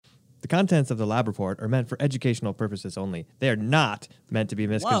The contents of the lab report are meant for educational purposes only. They are not meant to be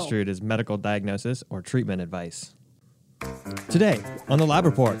misconstrued as medical diagnosis or treatment advice. Today, on the lab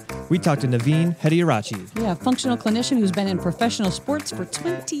report, we talk to Navin Hettierachchi. Yeah, a functional clinician who's been in professional sports for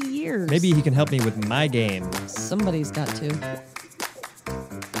 20 years. Maybe he can help me with my game. Somebody's got to.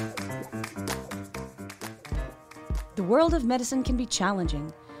 The world of medicine can be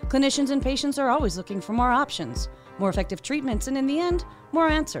challenging. Clinicians and patients are always looking for more options, more effective treatments, and in the end, more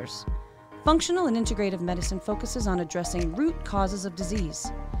answers. Functional and integrative medicine focuses on addressing root causes of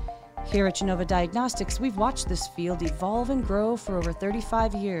disease. Here at Genova Diagnostics, we've watched this field evolve and grow for over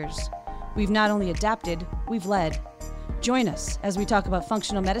 35 years. We've not only adapted, we've led. Join us as we talk about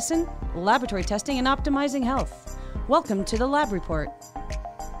functional medicine, laboratory testing, and optimizing health. Welcome to the Lab Report.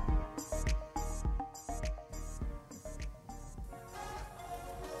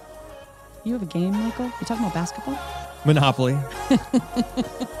 You have a game, Michael? You talking about basketball? Monopoly.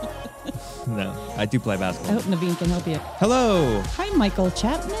 No, I do play basketball. I hope Navin can help you. Hello. Hi, Michael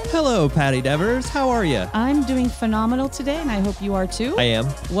Chapman. Hello, Patty Devers. How are you? I'm doing phenomenal today, and I hope you are too. I am.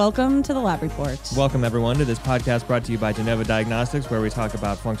 Welcome to the Lab Report. Welcome, everyone, to this podcast brought to you by Genova Diagnostics, where we talk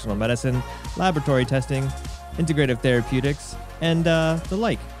about functional medicine, laboratory testing, integrative therapeutics, and the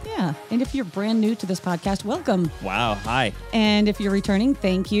like. Yeah, and if you're brand new to this podcast, welcome. Wow, hi. And if you're returning,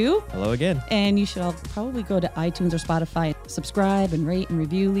 thank you. Hello again. And you should all probably go to iTunes or Spotify, subscribe and rate and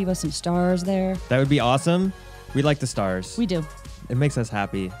review, leave us some stars there. That would be awesome. We like the stars. We do. It makes us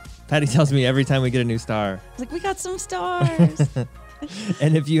happy. Patty tells me every time we get a new star. It's like, we got some stars.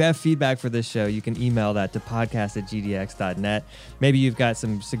 And if you have feedback for this show, you can email that to podcast@gdx.net. Maybe you've got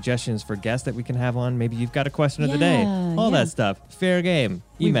some suggestions for guests that we can have on. Maybe you've got a question of the day. All that stuff. Fair game.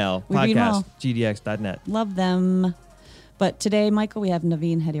 Email podcast@gdx.net. Love them. But today, Michael, we have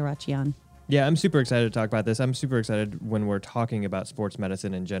Navin Hettierachchi on. Yeah, I'm super excited to talk about this. I'm super excited when we're talking about sports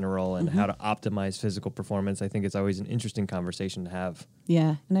medicine in general and how to optimize physical performance. I think it's always an interesting conversation to have.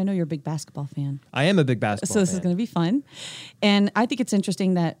 Yeah, and I know you're a big basketball fan. I am a big basketball fan. So this is going to be fun. And I think it's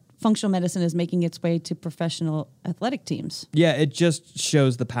interesting that functional medicine is making its way to professional athletic teams. Yeah, it just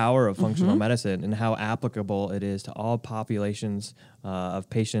shows the power of functional medicine and how applicable it is to all populations of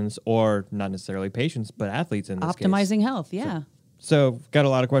patients, or not necessarily patients, but athletes in this case. Optimizing health, yeah. So got a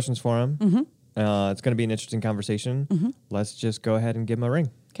lot of questions for him. It's going to be an interesting conversation. Let's just go ahead and give him a ring.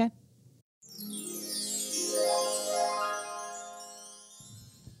 Okay.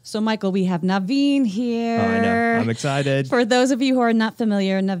 So, Michael, we have Navin here. Oh, I know. I'm excited. For those of you who are not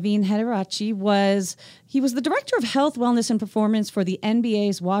familiar, Navin Hettierachchi was the director of health, wellness, and performance for the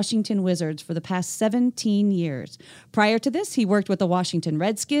NBA's Washington Wizards for the past 17 years. Prior to this, he worked with the Washington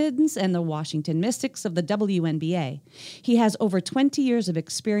Redskins and the Washington Mystics of the WNBA. He has over 20 years of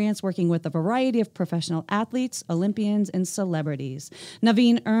experience working with a variety of professional athletes, Olympians, and celebrities.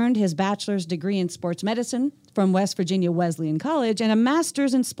 Navin earned his bachelor's degree in sports medicine from West Virginia Wesleyan College and a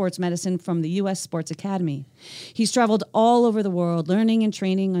master's in sports medicine from the U.S. Sports Academy. He's traveled all over the world, learning and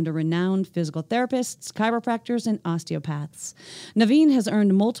training under renowned physical therapists, chiropractors, and osteopaths. Navin has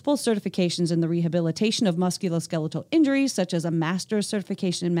earned multiple certifications in the rehabilitation of musculoskeletal injuries, such as a master's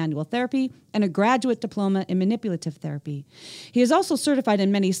certification in manual therapy and a graduate diploma in manipulative therapy. He is also certified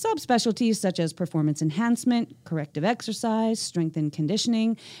in many subspecialties, such as performance enhancement, corrective exercise, strength and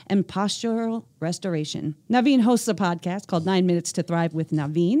conditioning, and postural restoration. Navin hosts a podcast called 9 Minutes to Thrive with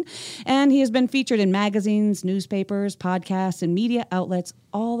Navin, and he has been featured in magazines, newspapers, podcasts, and media outlets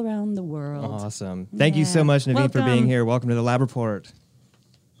all around the world. Awesome. Thank you so much, Navin, for being here. Welcome to the Lab Report.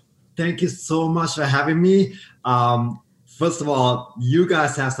 Thank you so much for having me. First of all, you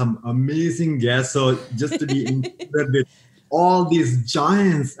guys have some amazing guests. So just to be included with all these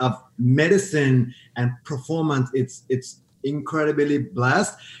giants of medicine and performance, it's incredibly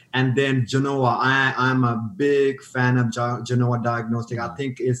blessed. And then Genova, I'm a big fan of Genova Diagnostic. I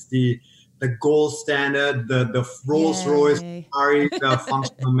think it's the gold standard, the Rolls Royce Ferrari of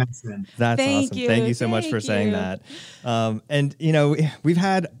functional medicine. That's awesome. Thank you so much for saying that. And, you know, we've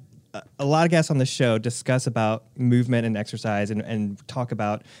had a lot of guests on the show discuss about movement and exercise and talk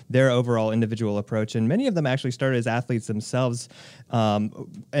about their overall individual approach. And many of them actually started as athletes themselves.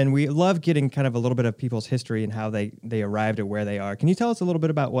 And we love getting kind of a little bit of people's history and how they arrived at where they are. Can you tell us a little bit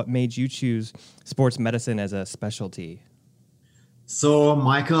about what made you choose sports medicine as a specialty? So,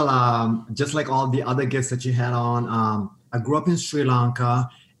 Michael, just like all the other guests that you had on, I grew up in Sri Lanka.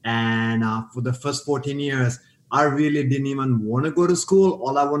 And for the first 14 years, I really didn't even want to go to school.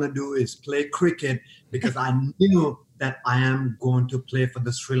 All I want to do is play cricket because I knew that I am going to play for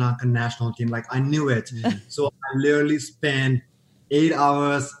the Sri Lankan national team. Like, I knew it. Mm-hmm. So I literally spent 8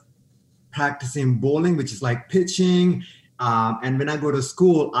 hours practicing bowling, which is like pitching, And when I go to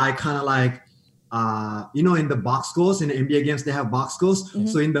school, I kind of like, in the box scores, in the NBA games, they have box scores. Mm-hmm.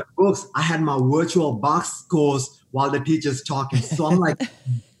 So in the books, I had my virtual box scores while the teacher's talking. So I'm like,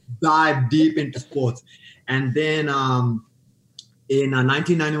 dive deep into sports. And then in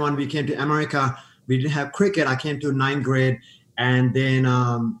 1991, we came to America. We didn't have cricket. I came to ninth grade. And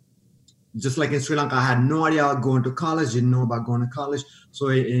then just like in Sri Lanka, I had no idea about going to college, didn't know about going to college. So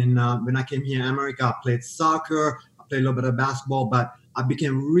when I came here in America, I played soccer, I played a little bit of basketball, but I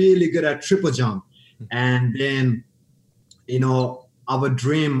became really good at triple jump. And then, our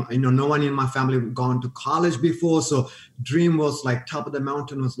dream, no one in my family had gone to college before. So dream was like top of the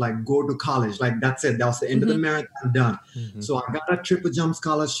mountain was like, go to college. Like, that's it. That was the end of the marathon, done. So I got a triple jump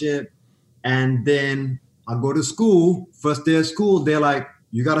scholarship. And then I go to school, first day of school, they're like,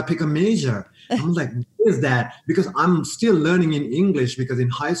 you got to pick a major. I was like, what is that? Because I'm still learning in English, because in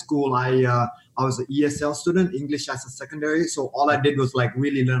high school, I was an ESL student, English as a secondary. So all I did was like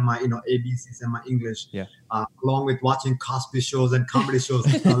really learn my, ABCs and my English, along with watching Cosby shows and comedy shows.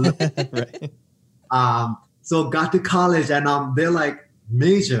 Right. So got to college and they're like,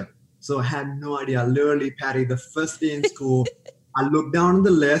 major. So I had no idea. Literally, Patty, the first day in school, I looked down on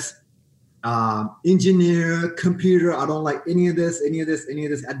the list. Engineer, computer, I don't like any of this.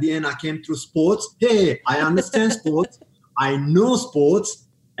 At the end, I came through sports. Hey, I understand sports. I know sports.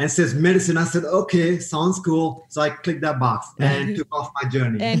 And says medicine. I said, okay, sounds cool. So I clicked that box and took off my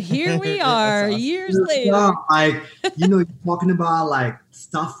journey. And here we are, awesome. years later. Like, you're talking about like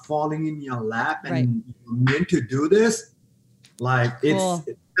stuff falling in your lap and you're meant to do this. Like, cool.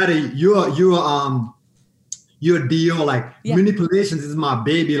 it's Patty, your deal, like manipulations is my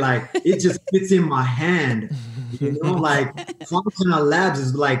baby. Like, it just fits in my hand. Like functional labs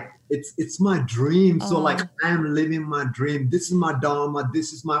is like, it's my dream. So like, I am living my dream. This is my dharma.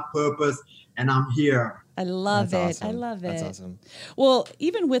 This is my purpose. And I'm here. I love That's it. awesome. I love it. That's awesome. Well,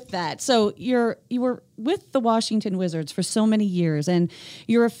 even with that, so you were with the Washington Wizards for so many years, and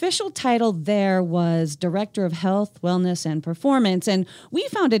your official title there was Director of Health, Wellness, and Performance. And we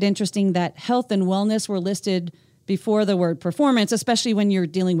found it interesting that health and wellness were listed before the word performance, especially when you're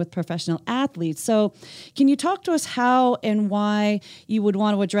dealing with professional athletes. So can you talk to us how and why you would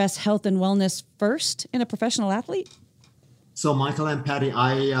want to address health and wellness first in a professional athlete? So Michael and Patty,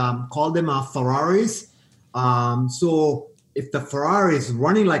 I call them Ferraris. So if the Ferrari is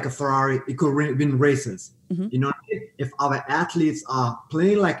running like a Ferrari, it could win races. If our athletes are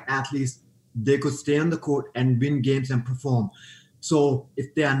playing like athletes, they could stay on the court and win games and perform. So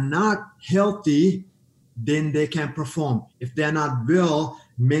if they are not healthy, then they can perform. If they're not well,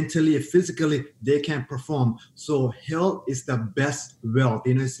 mentally or physically, they can perform. So health is the best wealth.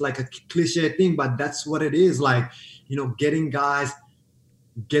 It's like a cliche thing, but that's what it is. Like, getting guys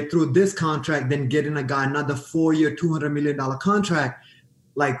get through this contract, then getting a guy another 4-year, $200 million contract.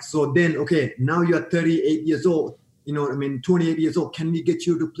 Like, so then, okay, now you're 38 years old, 28 years old. Can we get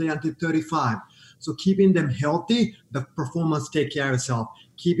you to play until 35? So keeping them healthy, the performance take care of itself.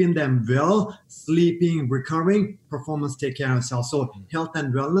 Keeping them well, sleeping, recovering, performance take care of itself. So health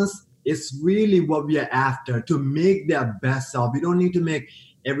and wellness is really what we are after, to make their best self. We don't need to make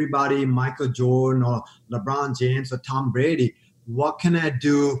everybody Michael Jordan or LeBron James or Tom Brady. What can I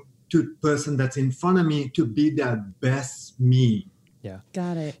do to the person that's in front of me to be their best me? Yeah.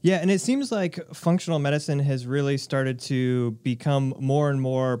 Got it. Yeah, and it seems like functional medicine has really started to become more and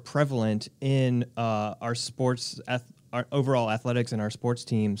more prevalent in our sports, our overall athletics and our sports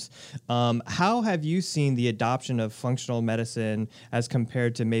teams. How have you seen the adoption of functional medicine as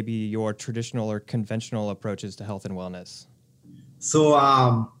compared to maybe your traditional or conventional approaches to health and wellness? So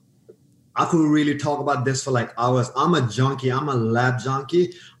I could really talk about this for like hours. I'm a junkie. I'm a lab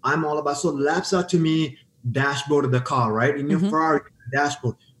junkie. I'm all about, so labs are to me dashboard of the car, right? In your Ferrari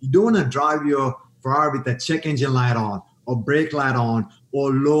dashboard, you don't want to drive your Ferrari with the check engine light on or brake light on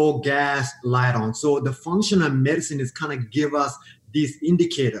or low gas light on. So the functional medicine is kind of give us these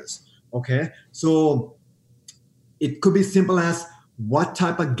indicators. Okay, so it could be simple as what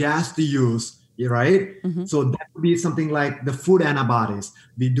type of gas to use, right? So that would be something like the food antibodies.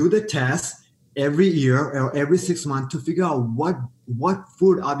 We do the test every year or every 6 months to figure out what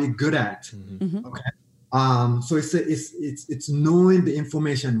food are we good at. Okay. So it's knowing the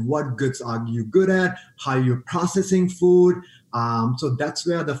information, what goods are you good at, how you're processing food. So that's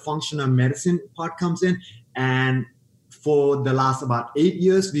where the functional medicine part comes in. And for the last about 8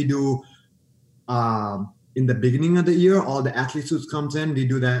 years, we do, in the beginning of the year, all the athletes who comes in, we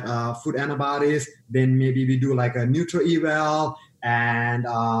do that food antibodies. Then maybe we do like a neutral eval and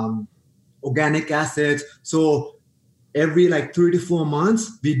organic acids. So every like 3 to 4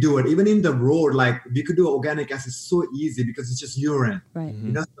 months, we do it. Even in the road, like we could do organic acid so easy because it's just urine. Right.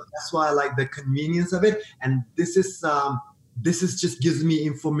 You know, so that's why I like the convenience of it. And this is just gives me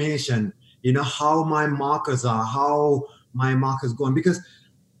information, you know, how my markers are, how my markers going. Because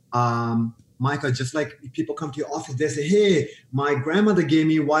Micah, just like people come to your office, they say, hey, my grandmother gave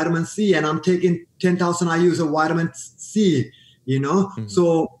me vitamin C and I'm taking 10,000 IUs of vitamin C, you know? Mm-hmm.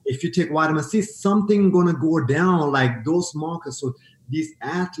 So if you take vitamin C, something going to go down, like those markers. So these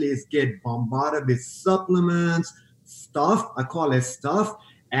athletes get bombarded with supplements, stuff, I call it stuff,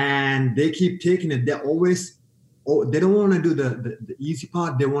 and they keep taking it. They're always, they don't want to do the easy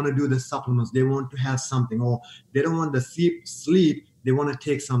part. They want to do the supplements. They want to have something, or they don't want the sleep. They want to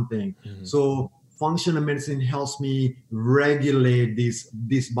take something. Mm-hmm. So functional medicine helps me regulate these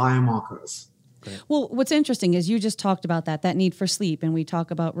biomarkers. Well, what's interesting is you just talked about that need for sleep, and we talk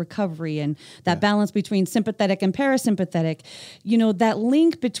about recovery and that balance between sympathetic and parasympathetic. You know, that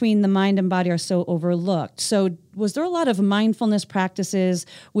link between the mind and body are so overlooked. So was there a lot of mindfulness practices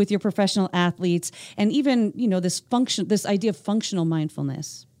with your professional athletes, and even, you know, this idea of functional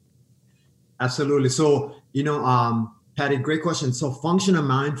mindfulness? Absolutely. So, you know, Patty, great question. So functional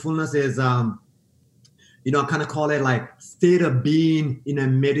mindfulness is, you know, I kind of call it like state of being in a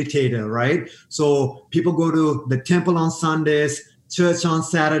meditator, right? So people go to the temple on Sundays, church on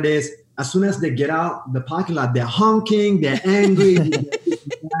Saturdays. As soon as they get out the parking lot, they're honking, they're angry, they're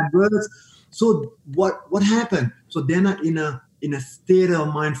bad words. So what happened? So they're not in a state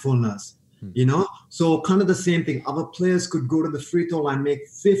of mindfulness, you know? So kind of the same thing. Our players could go to the free throw line, make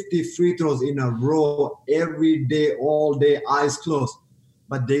 50 free throws in a row every day, all day, eyes closed.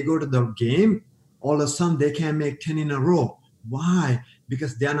 But they go to the game, all of a sudden they can't make 10 in a row. Why?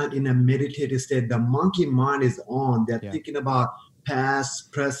 Because they're not in a meditative state. The monkey mind is on. They're thinking about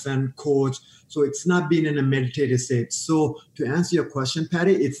past, present, coach. So it's not being in a meditative state. So to answer your question,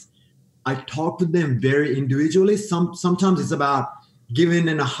 Patty, I talk to them very individually. Sometimes it's about giving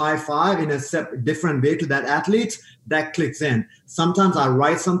in a high five in a different way to that athlete that clicks in. Sometimes I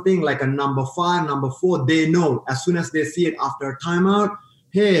write something like a number 5, number 4. They know as soon as they see it after a timeout,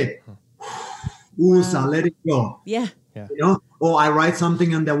 hey, Usa, let it go. Yeah. You know, or I write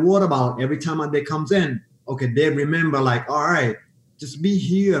something on their water bottle every time they comes in. Okay, they remember, like, all right, just be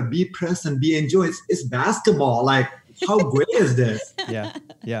here, be present, be enjoy. It's basketball. Like, how great is this? Yeah.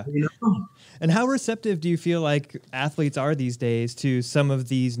 You know? And how receptive do you feel like athletes are these days to some of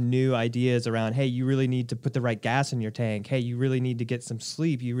these new ideas around, hey, you really need to put the right gas in your tank. Hey, you really need to get some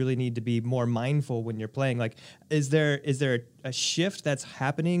sleep. You really need to be more mindful when you're playing. Like, is there a shift that's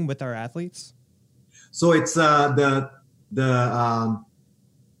happening with our athletes? So it's the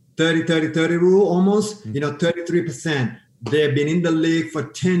 30-30-30 rule almost, you know, 33%. They've been in the league for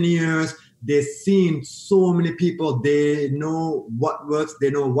 10 years. They've seen so many people. They know what works. They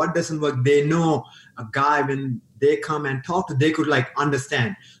know what doesn't work. They know a guy, when they come and talk to, they could like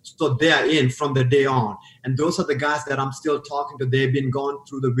understand. So they are in from the day on. And those are the guys that I'm still talking to. They've been gone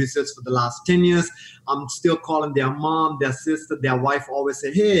through the research for the last 10 years. I'm still calling their mom, their sister, their wife, always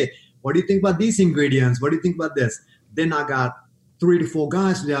say, hey, what do you think about these ingredients? What do you think about this? Then I got 3 to 4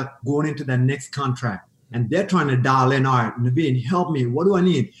 guys that are going into their next contract. And they're trying to dial in, all right, Navin, help me. What do I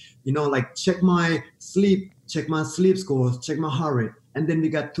need? You know, like check my sleep scores, check my heart rate. And then we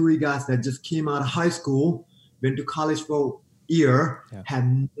got 3 guys that just came out of high school, went to college for a year,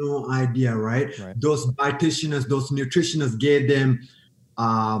 had no idea, right? Those dietitians, those nutritionists gave them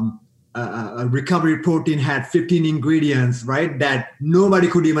a recovery protein had 15 ingredients, right? That nobody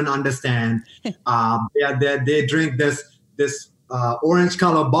could even understand. They drink this orange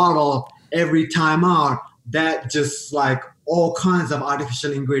color bottle every time out. That just like all kinds of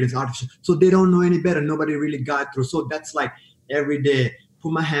artificial ingredients, so they don't know any better. Nobody really got through. So that's like every day,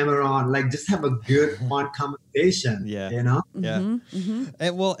 put my hammer on, like just have a good fun conversation. You know?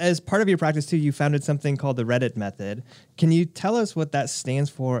 And well, as part of your practice too, you founded something called the Reddit method. Can you tell us what that stands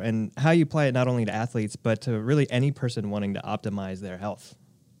for and how you apply it not only to athletes but to really any person wanting to optimize their health?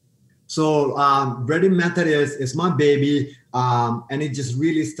 So Reddit method is my baby, and it just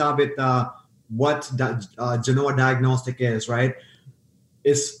really started with what Genoa diagnostic is, right?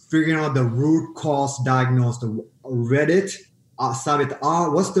 It's figuring out the root cause diagnosis. Reddit start with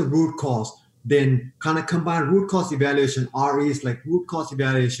R, what's the root cause? Then kind of combine root cause evaluation. RE is like root cause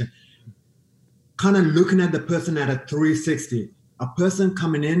evaluation. Kind of looking at the person at a 360. A person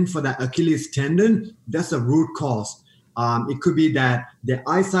coming in for that Achilles tendon, that's a root cause. It could be that their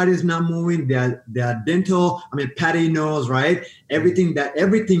eyesight is not moving, their dental, I mean, Patty knows, right? Everything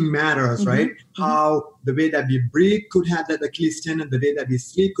matters, right? How the way that we breathe could have that Achilles tendon, the way that we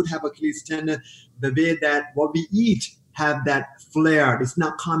sleep could have Achilles tendon, the way that what we eat have that flare. It's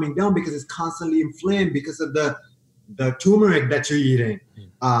not calming down because it's constantly inflamed because of the turmeric that you're eating.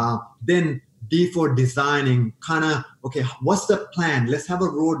 Then D for designing, kind of, okay, what's the plan? Let's have a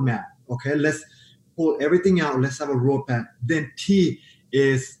roadmap. Okay, let's pull everything out. Let's have a roadmap. Then T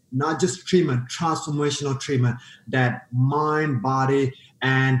is not just treatment, transformational treatment, that mind, body,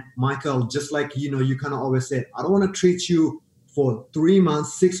 and Michael, just like, you kind of always say, I don't want to treat you for 3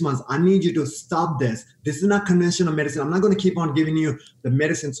 months, 6 months. I need you to stop this. This is not conventional medicine. I'm not going to keep on giving you the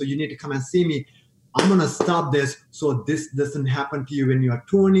medicine, so you need to come and see me. I'm going to stop this so this doesn't happen to you when you are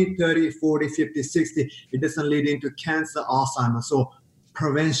 20, 30, 40, 50, 60. It doesn't lead into cancer, Alzheimer's. So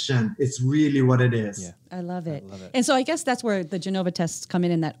prevention is really what it is. Yeah. I love it. And so I guess that's where the Genova tests come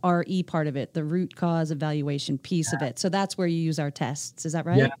in that RE part of it, the root cause evaluation piece of it. So that's where you use our tests. Is that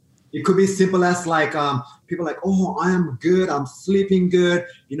right? Yeah. It could be simple as like people like, oh, I am good. I'm sleeping good.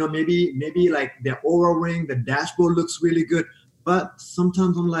 Maybe like their Oura ring, the dashboard looks really good. But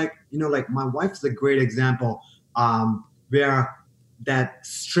sometimes I'm like, like my wife's a great example where that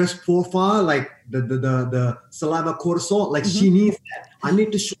stress profile, like the saliva cortisol, like she needs that. I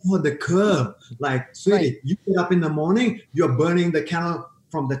need to show her the curve. Like, sweetie, you get up in the morning, you're burning the candle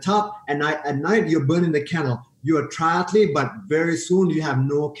from the top, and at night you're burning the candle. You're a triathlete, but very soon you have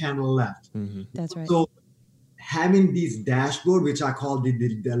no candle left. That's right. So having these dashboard, which I call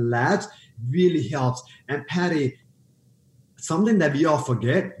the labs, really helps. And Patty, something that we all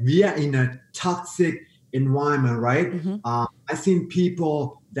forget, we are in a toxic environment, right? I've seen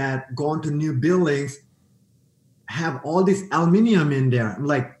people that go into new buildings have all this aluminum in there. I'm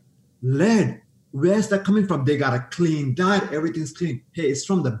like, lead, where's that coming from? They got a clean diet, everything's clean. Hey, it's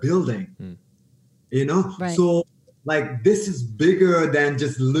from the building. Right. So like this is bigger than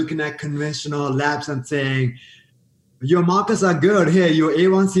just looking at conventional labs and saying your markers are good, hey, your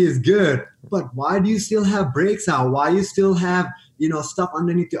A1C is good, but why do you still have breaks out? Why you still have stuff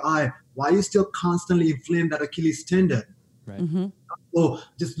underneath your eye? Why you still constantly inflame that Achilles tendon? Right. So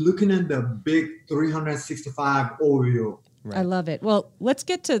just looking at the big 365 overview. Right. I love it. Well, let's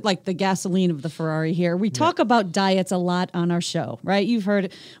get to like the gasoline of the Ferrari here. We talk about diets a lot on our show, right? You've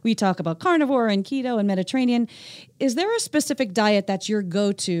heard we talk about carnivore and keto and Mediterranean. Is there a specific diet that's your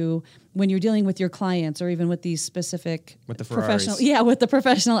go-to when you're dealing with your clients or even with these specific with the professional, Ferraris? with the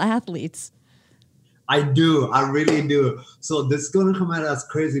professional athletes? I do. I really do. So this is going to come out as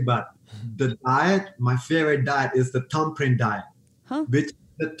crazy, but the diet, my favorite diet is the thumbprint diet. Which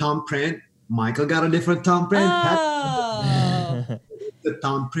the thumbprint, Michael got a different thumbprint. Oh. The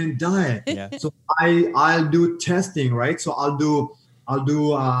thumbprint diet. Yeah. So I'll do testing, right? So I'll do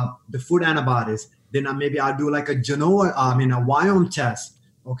the food antibodies. Then maybe I'll do like a Wyome test,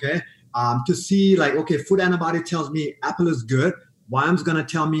 okay? To see like, okay, food antibody tells me apple is good. Wyome's gonna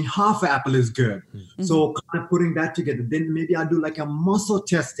tell me half apple is good. So kind of putting that together. Then maybe I'll do like a muscle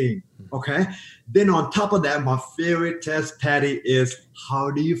testing, okay? Then on top of that, my favorite test, Patty, is how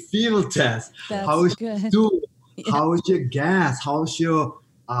do you feel test. That's how is good. your stool? How is your gas? How's your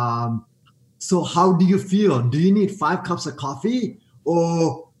so how do you feel? Do you need 5 cups of coffee,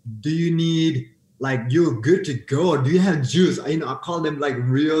 or do you need like you're good to go? Do you have juice? I call them like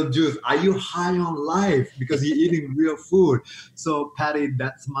real juice. Are you high on life because you're eating real food? So Patty,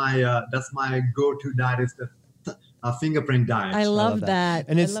 that's my go-to diet is the fingerprint diet. I love that.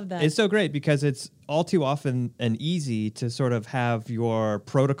 And I love that. It's so great because it's all too often and easy to sort of have your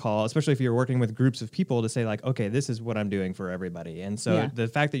protocol, especially if you're working with groups of people, to say like, okay, this is what I'm doing for everybody. And so the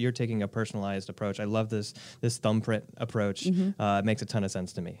fact that you're taking a personalized approach, I love this thumbprint approach. Makes a ton of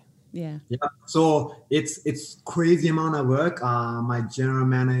sense to me. Yeah. So it's crazy amount of work. My general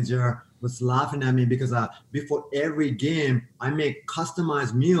manager was laughing at me because before every game, I make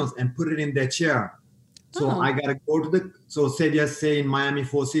customized meals and put it in their chair. So I gotta go to say in Miami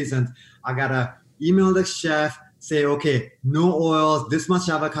Four Seasons, I gotta email the chef, say, okay, no oils, this much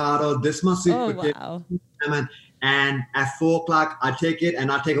avocado, this much sweet potato, and at 4 o'clock I take it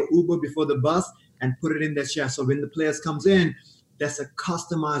and I take an Uber before the bus and put it in the chair. So when the players comes in, that's a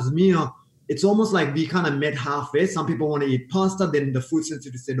customized meal. It's almost like we kind of met halfway. Some people want to eat pasta, then the food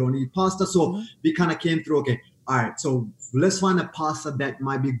sensitivists say don't eat pasta. So we kind of came through, okay, all right, so let's find a pasta that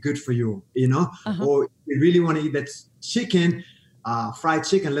might be good for you, or if you really want to eat that chicken, fried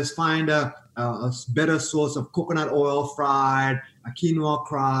chicken, let's find a better source of coconut oil fried, a quinoa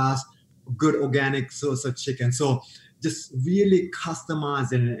crust, good organic source of chicken. So just really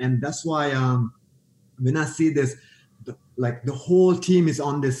customizing it. And that's why when I see this, the whole team is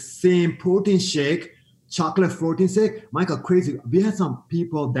on the same protein shake, chocolate protein shake. Michael, crazy. We had some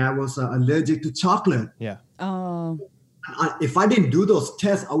people that was allergic to chocolate. Yeah. Oh. if I didn't do those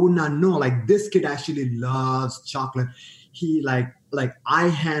tests, I would not know. Like this kid actually loves chocolate. He like I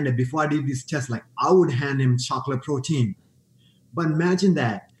handed before I did this test, like I would hand him chocolate protein. But imagine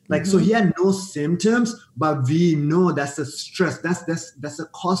that. Like, so he had no symptoms, but we know that's the stress. That's the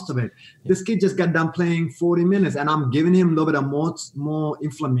cost of it. Yeah. This kid just got done playing 40 minutes, and I'm giving him a little bit of more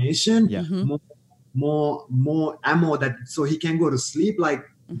inflammation, more ammo that so he can go to sleep. Like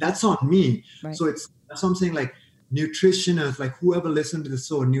that's on me. Right. So that's what I'm saying. Like nutritionists, like whoever listened to this,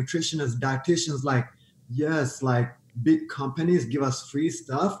 so nutritionists, dietitians, like yes, like big companies give us free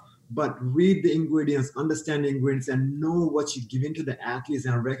stuff. But read the ingredients, understand the ingredients, and know what you give into the athletes.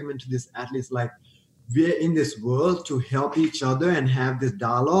 And I recommend to these athletes, like, we're in this world to help each other and have this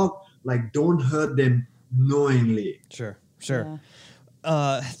dialogue. Like, don't hurt them knowingly. Sure. Yeah.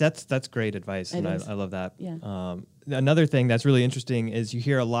 That's great advice, and I love that. Yeah. Another thing that's really interesting is you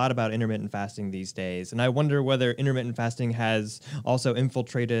hear a lot about intermittent fasting these days, and I wonder whether intermittent fasting has also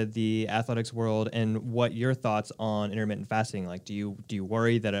infiltrated the athletics world, and what your thoughts on intermittent fasting. Like, do you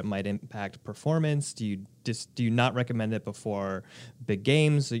worry that it might impact performance? Do you not recommend it before big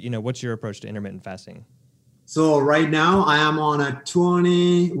games? What's your approach to intermittent fasting? So right now I am on a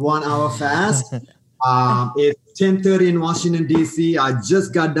 21-hour fast. It's 10:30 in Washington, D.C. I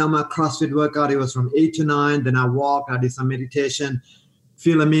just got done my CrossFit workout. It was from 8 to 9. Then I walked. I did some meditation.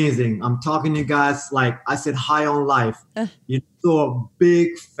 Feel amazing. I'm talking to you guys like I said, high on life. So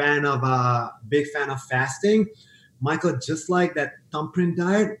big fan of fasting. Michael, just like that thumbprint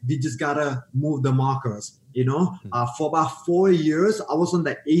diet, we just got to move the markers. For about 4 years, I was on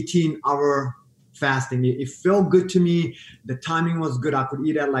the 18-hour fasting. It felt good to me. The timing was good. I could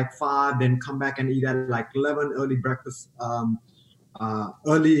eat at like 5, then come back and eat at like 11, early breakfast,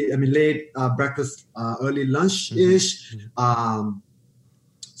 late breakfast, early lunch-ish.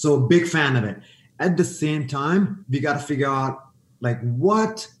 So big fan of it. At the same time, we got to figure out like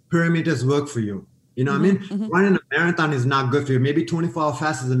what parameters work for you. You know what I mean? Running a marathon is not good for you. Maybe 24-hour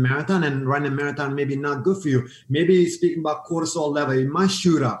fast is a marathon, and running a marathon maybe not good for you. Maybe speaking about cortisol level, it might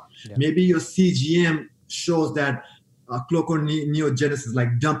shoot up. Yeah. Maybe your CGM shows that gluconeogenesis,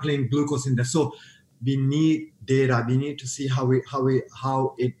 like dumping glucose in there. So we need data. We need to see how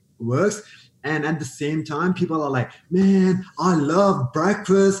it works. And at the same time, people are like, man, I love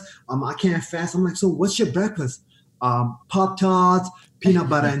breakfast. I can't fast. I'm like, so what's your breakfast? Pop-Tarts, peanut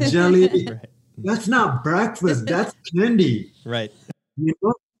butter and jelly. Right. That's not breakfast. That's candy. Right.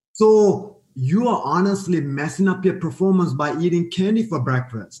 So you are honestly messing up your performance by eating candy for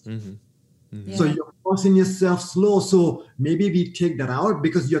breakfast. Yeah. So you're forcing yourself slow. So maybe we take that out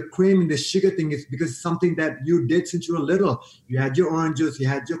because you're craving the sugar thing. Is because it's something that you did since you were little. You had your orange juice, you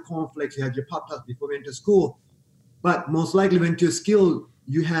had your cornflakes, you had your Pop-Tarts before you went to school. But most likely when to school,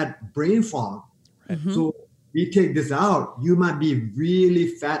 you had brain fog. Right. So we take this out. You might be really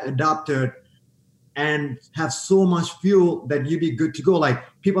fat adapted and have so much fuel that you'd be good to go. Like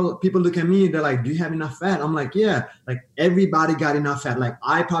people look at me, they're like, do you have enough fat? I'm like, yeah, like everybody got enough fat. Like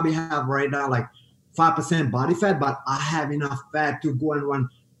I probably have right now like 5% body fat, but I have enough fat to go and run.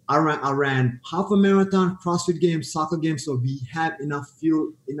 I ran half a marathon, CrossFit games, soccer games. So we have enough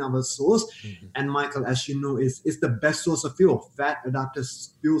fuel in our source. And Michael, as you know, is the best source of fuel. Fat adapted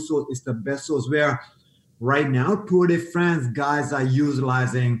fuel source is the best source, where right now, Tour de France guys are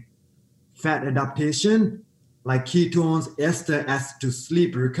utilizing fat adaptation, like ketones, ester, as to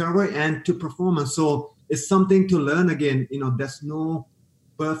sleep recovery and to performance. So it's something to learn again. There's no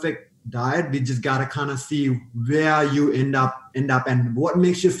perfect diet. We just gotta kind of see where you end up and what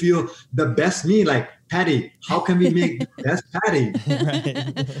makes you feel the best me. Like, Patty, how can we make the best Patty?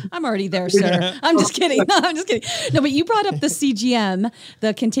 Right. I'm already there, sir. I'm just kidding. No, but you brought up the CGM,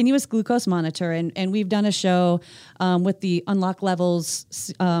 the continuous glucose monitor, and we've done a show with the Unlock Levels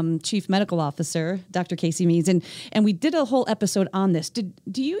chief medical officer, Dr. Casey Meads, and we did a whole episode on this. Do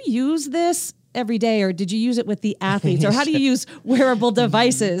you use this every day, or did you use it with the athletes, or how do you use wearable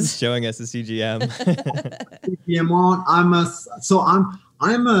devices? Showing us the CGM. CGM on.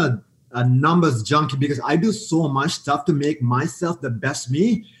 I'm a numbers junkie because I do so much stuff to make myself the best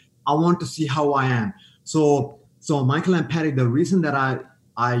me. I want to see how I am. So Michael and Patty, the reason that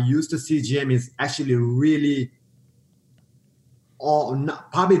I use the CGM is actually really,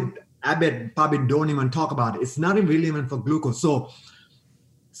 probably don't even talk about it. It's not really even for glucose. So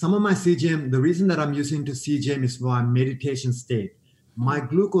some of my CGM, the reason that I'm using the CGM is for my meditation state. My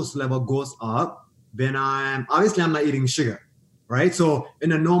glucose level goes up when I'm not eating sugar. Right. So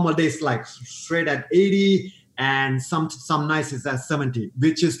in a normal day, it's like straight at 80, and some nights it's at 70,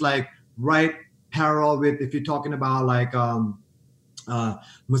 which is like right parallel with, if you're talking about like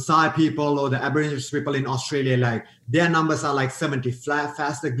Maasai people or the Aboriginal people in Australia, like their numbers are like 70 flat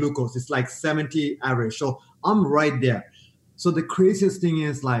fasted glucose. It's like 70 average. So I'm right there. So the craziest thing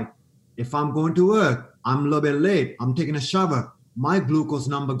is like, if I'm going to work, I'm a little bit late, I'm taking a shower, my glucose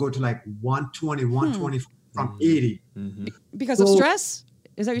number go to like 120, 120 from 80. Because of stress?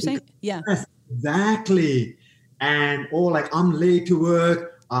 Is that what you're saying? Yeah. Yes, exactly. And like I'm late to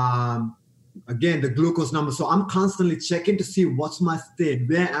work. Again, the glucose number. So I'm constantly checking to see what's my state.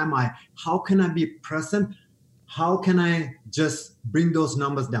 Where am I? How can I be present? How can I just bring those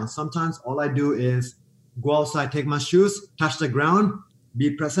numbers down? Sometimes all I do is go outside, take my shoes, touch the ground,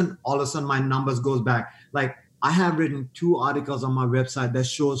 be present. All of a sudden my numbers goes back. Like I have written 2 articles on my website that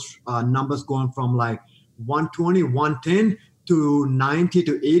shows numbers going from like 120, 110 to 90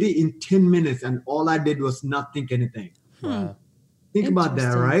 to 80 in 10 minutes. And all I did was not think anything. Wow. Think about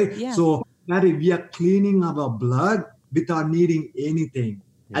that, right? Yeah. So that we are cleaning our blood without needing anything.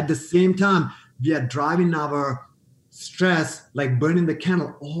 Yeah. At the same time, we are driving our stress, like burning the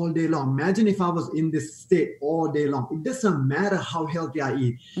candle all day long. Imagine if I was in this state all day long. It doesn't matter how healthy I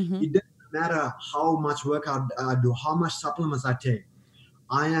eat. It doesn't matter how much workout I do, how much supplements I take.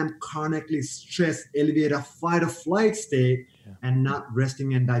 I am chronically stressed, elevated, fight or flight state, and not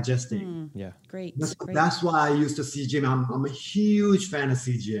resting and digesting. Yeah. Great. That's why I used to CGM. I'm a huge fan of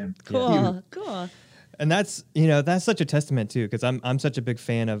CGM. Cool. And that's, that's such a testament too, because I'm such a big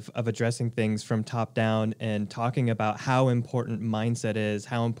fan of addressing things from top down and talking about how important mindset is,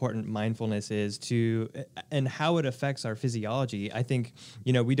 how important mindfulness is and how it affects our physiology. I think,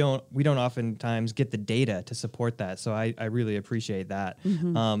 we don't oftentimes get the data to support that. So I really appreciate that.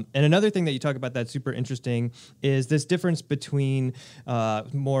 And another thing that you talk about that's super interesting is this difference between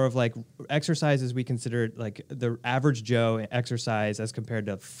more of like exercises we consider like the average Joe exercise as compared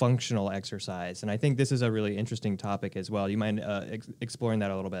to functional exercise. And I think this is a really interesting topic as well. Do you mind exploring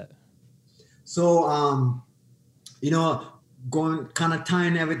that a little bit? So, going kind of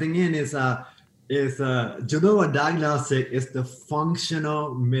tying everything in is Genova Diagnostic is the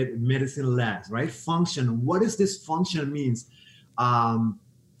functional medicine labs, right? Function. What does this function means? To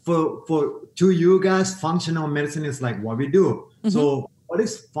you guys, functional medicine is like what we do. So what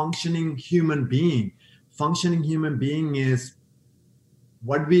is functioning human being? Functioning human being is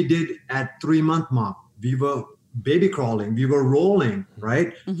what we did at 3-month mark. We were baby crawling, we were rolling,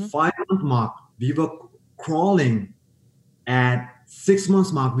 right? 5-month mark, we were crawling. At 6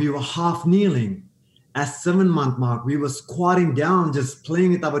 months mark, we were half kneeling. At 7-month mark, we were squatting down, just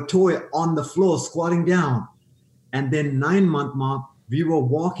playing with our toy on the floor, squatting down. And then 9-month mark, we were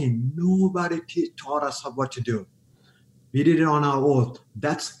walking. Nobody taught us what to do. We did it on our own.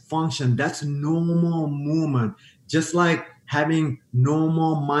 That's function. That's normal movement. Just like having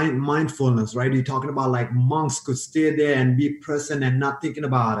normal mindfulness, right? You're talking about like monks could stay there and be present and not thinking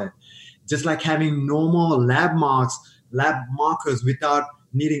about it. Just like having normal lab markers without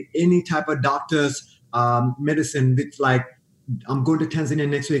needing any type of doctor's medicine. With like, I'm going to Tanzania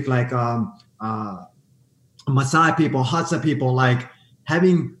next week, like Maasai people, Hadza people, like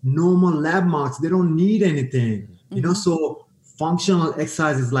having normal lab marks. They don't need anything, so functional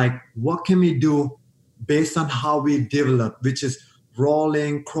exercise is like, what can we do based on how we develop, which is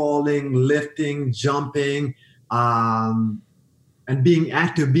rolling, crawling, lifting, jumping, and being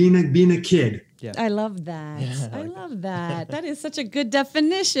active, being a kid. Yeah. I love that. Yeah, I love that. That is such a good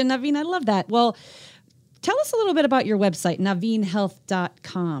definition. Navin, I love that. Well, tell us a little bit about your website,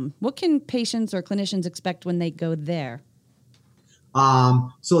 navinhealth.com. What can patients or clinicians expect when they go there?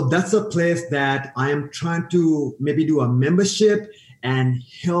 So that's a place that I am trying to maybe do a membership and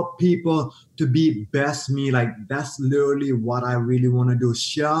help people to be best me. Like that's literally what I really want to do.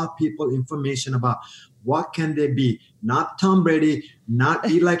 Share people information about what can they be. Not Tom Brady, not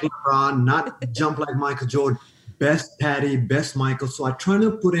eat like LeBron, not jump like Michael Jordan. Best Patty, best Michael. So I try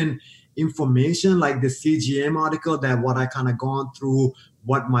to put in information like the CGM article, that what I kind of gone through,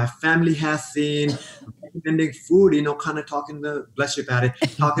 what my family has seen, recommending food, kind of talking to, bless you, Patty,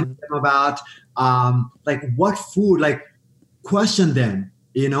 talking to them about like what food, like question them,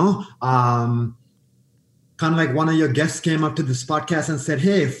 kind of like one of your guests came up to this podcast and said,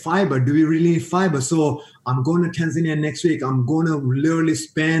 hey, fiber, do we really need fiber? So I'm going to Tanzania next week. I'm going to literally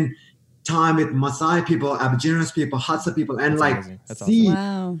spend time with Maasai people, Aboriginal people, Hadza people, and see,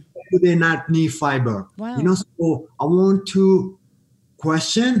 do they not need fiber? Wow. So I want to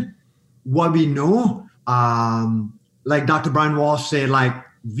question what we know. Like Dr. Brian Walsh said, like,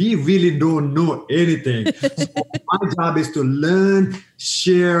 we really don't know anything. So my job is to learn,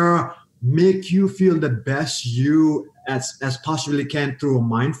 share, make you feel the best you as possibly can through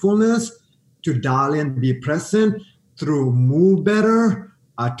mindfulness, to dial in, be present, through move better,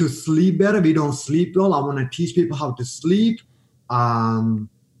 to sleep better. We don't sleep well. I want to teach people how to sleep. So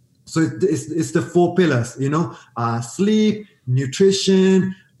it's the 4 pillars, sleep,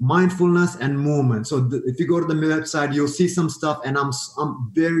 nutrition, mindfulness, and movement. So if you go to the website, you'll see some stuff, and I'm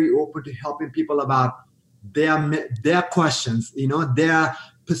very open to helping people about their questions, their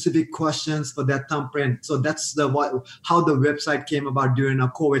specific questions for their thumbprint. So that's how the website came about during a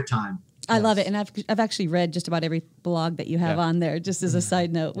COVID time. I love it, and I've actually read just about every blog that you have on there. Just as a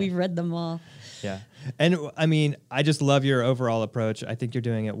side note, we've read them all. Yeah. And I mean, I just love your overall approach. I think you're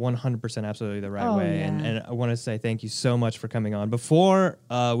doing it 100% absolutely the right way. Yeah. And I want to say thank you so much for coming on. Before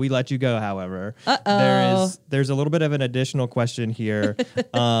we let you go, however, there's a little bit of an additional question here.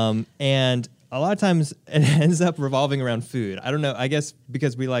 And a lot of times it ends up revolving around food. I don't know. I guess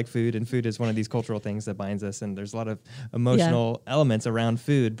because we like food, and food is one of these cultural things that binds us, and there's a lot of emotional elements around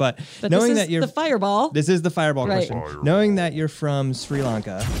food. But knowing that you're the fireball. This is the fireball Right. question. Knowing that you're from Sri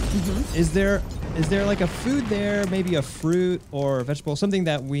Lanka, is there like a food there, maybe a fruit or a vegetable, something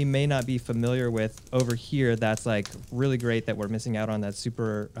that we may not be familiar with over here that's like really great that we're missing out on, that's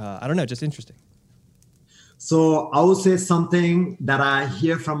super, I don't know, just interesting? So I would say something that I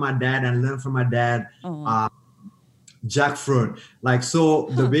hear from my dad and learn from my dad, jackfruit.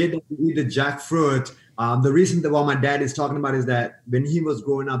 The way that we eat the jackfruit, the reason that what my dad is talking about is that when he was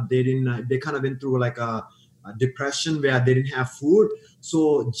growing up, they kind of went through like a depression where they didn't have food.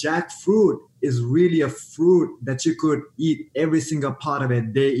 So jackfruit is really a fruit that you could eat every single part of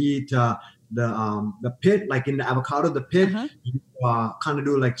it. They eat the pit, like in the avocado, the pit. You kind of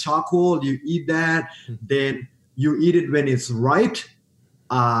do like charcoal. You eat that, then you eat it when it's ripe.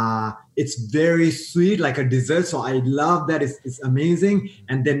 It's very sweet, like a dessert. So I love that. It's amazing.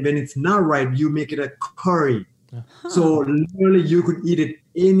 And then when it's not ripe, you make it a curry. So literally, you could eat it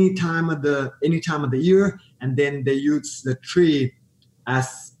any time of the year. And then they use the tree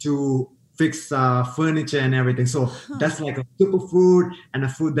as to fix furniture and everything. So that's like a superfood and a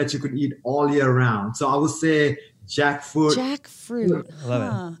food that you could eat all year round. So I would say jackfruit. Jackfruit. I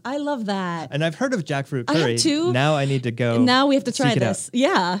love it. I love that. And I've heard of jackfruit curry. I have too. Now I need to go. Now we have to try seek it this.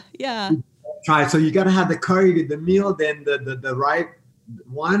 out. Yeah. Try it. So you got to have the curry with the meal, then the ripe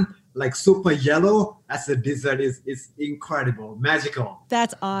one, like super yellow, as a dessert is incredible, magical.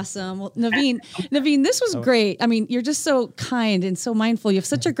 That's awesome. Well, Navin, this was great. I mean, you're just so kind and so mindful. You have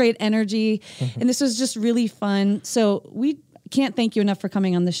such a great energy, and this was just really fun. So we can't thank you enough for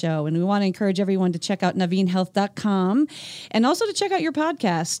coming on the show, and we want to encourage everyone to check out navinhealth.com and also to check out your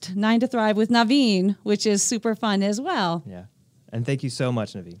podcast, 9 to Thrive with Navin, which is super fun as well. Yeah. And thank you so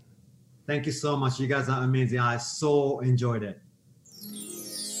much, Navin. Thank you so much. You guys are amazing. I so enjoyed it.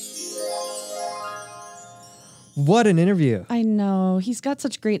 What an interview. I know. He's got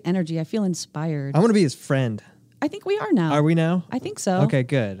such great energy. I feel inspired. I want to be his friend. I think we are now. Are we now? I think so. Okay,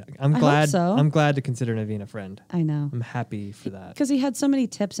 good. I'm I glad. hope so. I'm glad to consider Navin a friend. I know. I'm happy for that. Because he had so many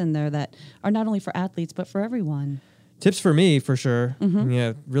tips in there that are not only for athletes, but for everyone. Tips for me, for sure.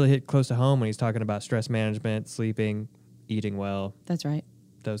 Really hit close to home when he's talking about stress management, sleeping, eating well. That's right.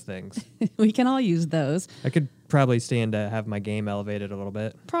 Those things. We can all use those. I could probably stand to have my game elevated a little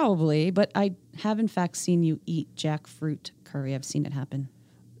bit. Probably, but I have in fact seen you eat jackfruit curry. I've seen it happen.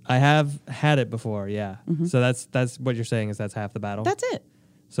 I have had it before, yeah. So that's what you're saying is that's half the battle. That's it.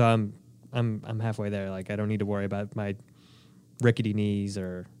 So I'm halfway there. Like I don't need to worry about my rickety knees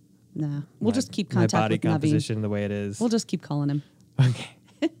or Nah, we'll just keep my contact body with Navin. composition the way it is. We'll just keep calling him. Okay.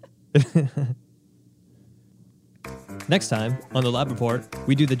 Next time on the Lab Report,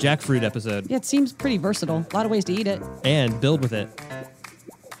 we do the jackfruit episode Yeah, it seems pretty versatile. A lot of ways to eat it. and build with it.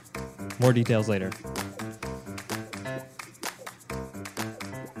 More details later.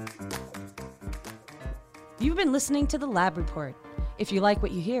 You've been listening to the Lab Report. If you like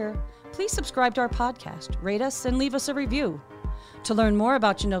what you hear, please subscribe to our podcast, rate us, and leave us a review. To learn more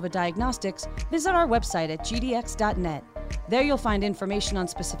about Genova Diagnostics, visit our website at gdx.net. There you'll find information on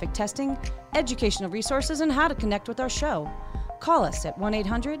specific testing, educational resources, and how to connect with our show. Call us at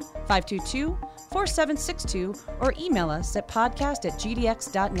 1-800-522-4762 or email us at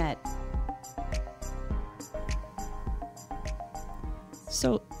podcast@gdx.net.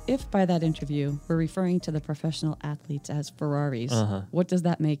 So, if by that interview we're referring to the professional athletes as Ferraris, what does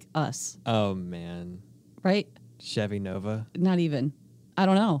that make us? Oh man, Right? Chevy Nova. Not even. I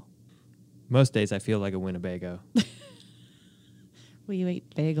don't know. Most days I feel like a Winnebago. Well, you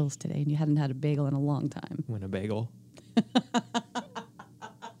ate bagels today, and you hadn't had a bagel in a long time. Winnebago.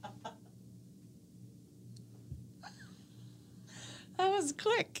 That was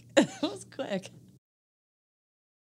quick. That was quick.